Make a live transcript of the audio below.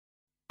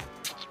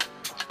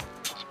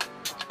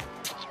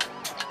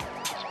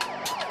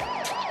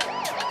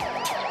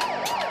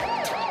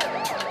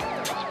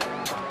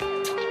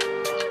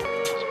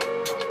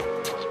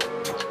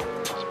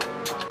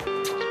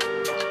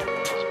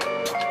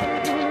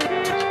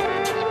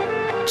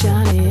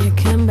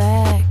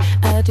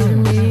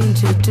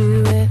to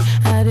do it.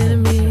 I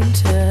didn't mean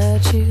to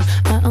hurt you.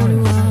 I only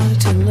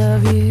wanted to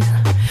love you.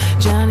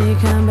 Johnny,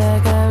 come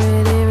back. I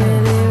really,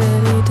 really,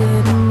 really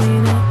didn't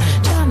mean it.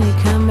 Johnny,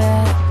 come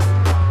back.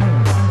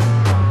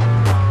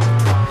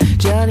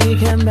 Johnny,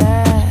 come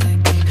back.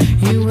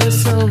 You were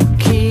so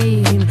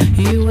keen.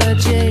 You were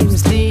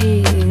James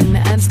Dean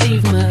and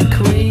Steve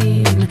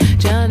McQueen.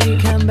 Johnny,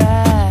 come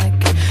back.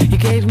 You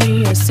gave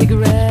me a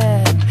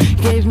cigarette. You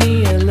gave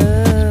me a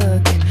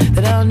look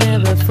that I'll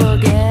never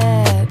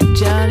forget.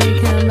 Johnny,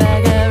 come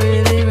back. I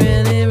really,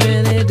 really,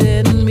 really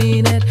didn't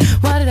mean it.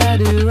 What did I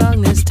do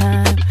wrong this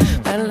time?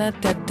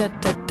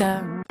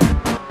 Ba-da-da-da-da-da.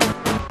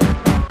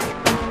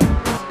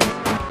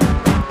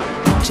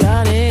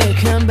 Johnny,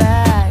 come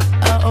back.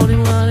 I only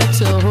wanted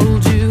to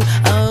hold you.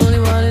 I only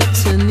wanted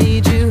to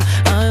need you.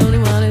 I only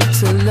wanted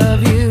to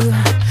love you.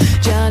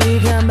 Johnny,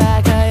 come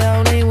back. I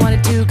only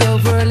wanted to go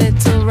for a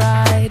little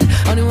ride.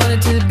 Only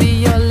wanted to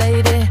be your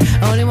lady.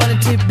 Only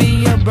wanted to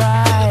be your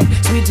bride.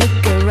 So we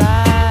took a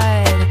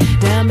ride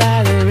down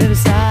by the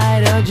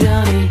riverside. Oh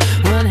Johnny,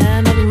 one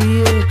hand on the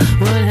wheel,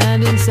 one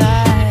hand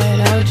inside.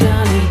 Oh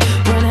Johnny,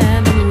 one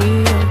hand on the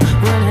wheel,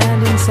 one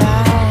hand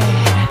inside.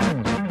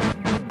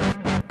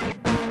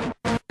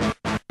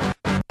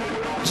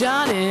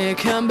 Johnny,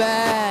 come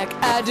back.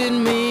 I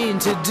didn't mean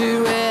to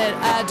do it.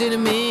 I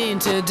didn't mean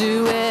to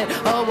do it.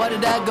 Oh, what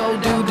did I go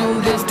do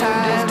this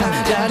time?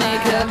 Johnny,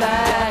 come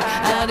back.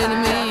 I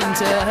didn't mean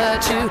to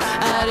hurt you.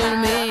 I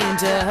didn't mean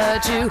to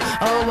hurt you.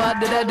 Oh, what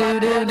did I do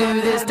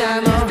this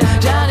time? Oh,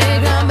 Johnny,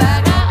 come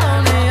back. I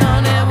only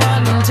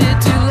wanted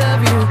to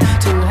love you,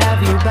 to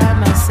have you by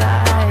my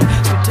side.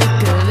 So we took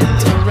a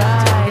little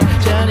ride.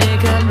 Johnny,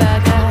 come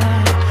back.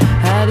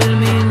 I didn't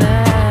mean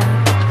that.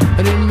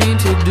 I didn't mean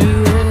to do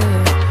it.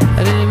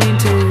 I didn't mean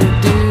to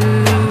do.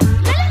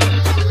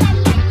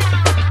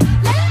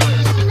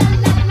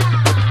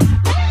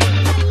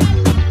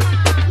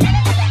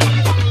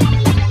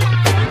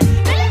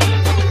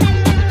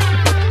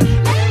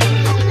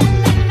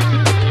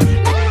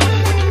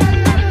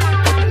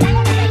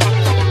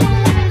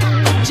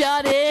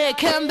 Johnny,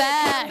 come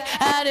back.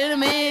 I didn't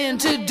mean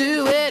to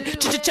do it.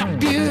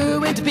 Chop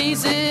you into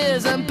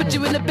pieces and put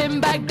you in the bin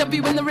bag, dump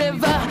you in the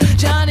river.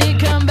 Johnny,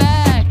 come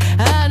back.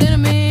 I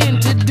didn't mean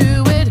to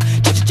do it.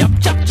 Chop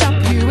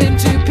you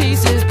into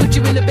pieces, put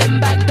you in the bin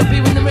bag, dump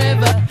you in the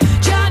river.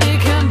 Johnny,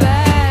 come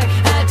back.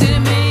 I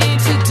didn't mean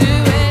to do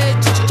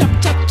it.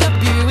 Chop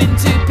you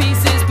into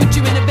pieces, put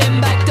you in the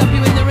bin bag, dump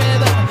you in the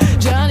river.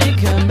 Johnny,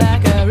 come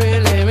back. I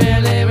really,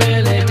 really,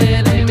 really,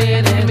 really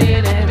mean it.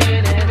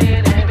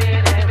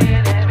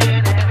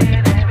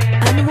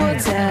 And the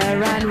water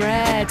ran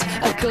red,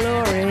 a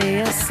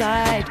glorious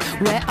sight,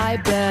 where I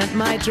burnt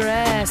my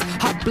dress.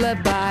 Hot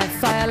blood by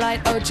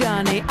firelight. Oh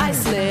Johnny, I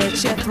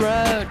slit your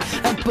throat,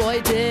 and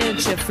boy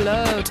did you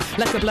float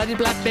like a bloody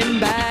black bin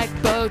bag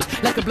boat,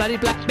 like a bloody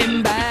black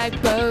bin bag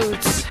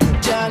boat.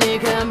 Johnny,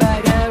 come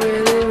back. I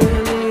really,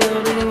 really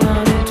only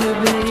wanted to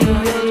be your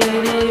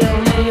lady.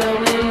 Only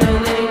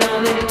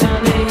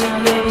Johnny.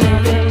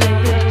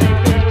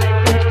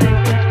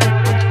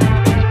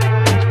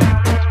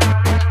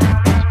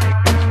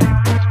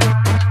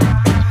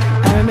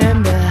 I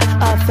remember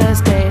our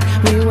first date.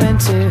 We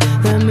went to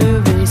the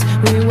movies.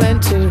 We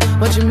went to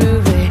watch a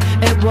movie.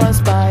 It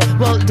was by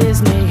Walt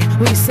Disney.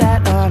 We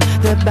sat on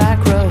the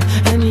back row,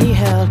 and he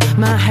held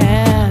my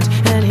hand,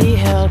 and he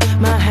held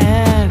my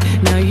hand.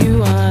 Now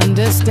you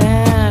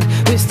understand.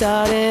 We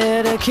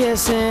started a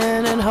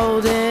kissing and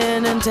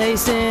holding and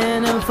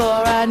tasting, and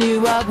before I knew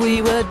what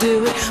we were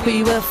doing,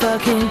 we were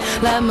fucking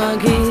like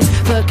monkeys,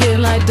 fucking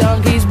like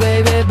donkeys,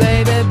 baby,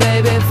 baby,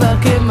 baby,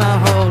 fucking my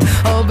whole,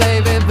 oh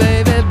baby,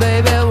 baby,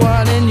 baby,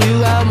 wanting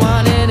you, I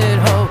wanting it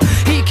whole.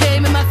 He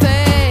came in my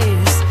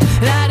face,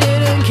 and I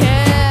didn't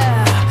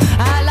care.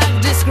 I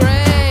like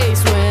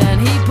disgrace when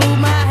he pulled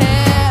my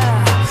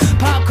hair.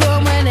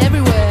 Popcorn went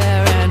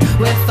everywhere, and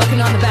we're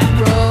fucking on the back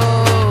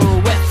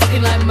row. We're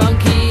fucking like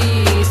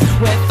monkeys.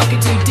 We're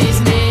fucking to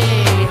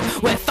Disney.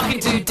 We're fucking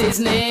to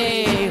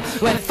Disney.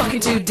 We're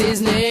fucking to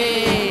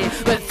Disney.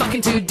 We're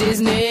fucking to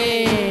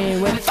Disney.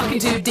 We're fucking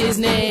to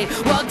Disney.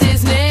 Walt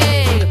Disney.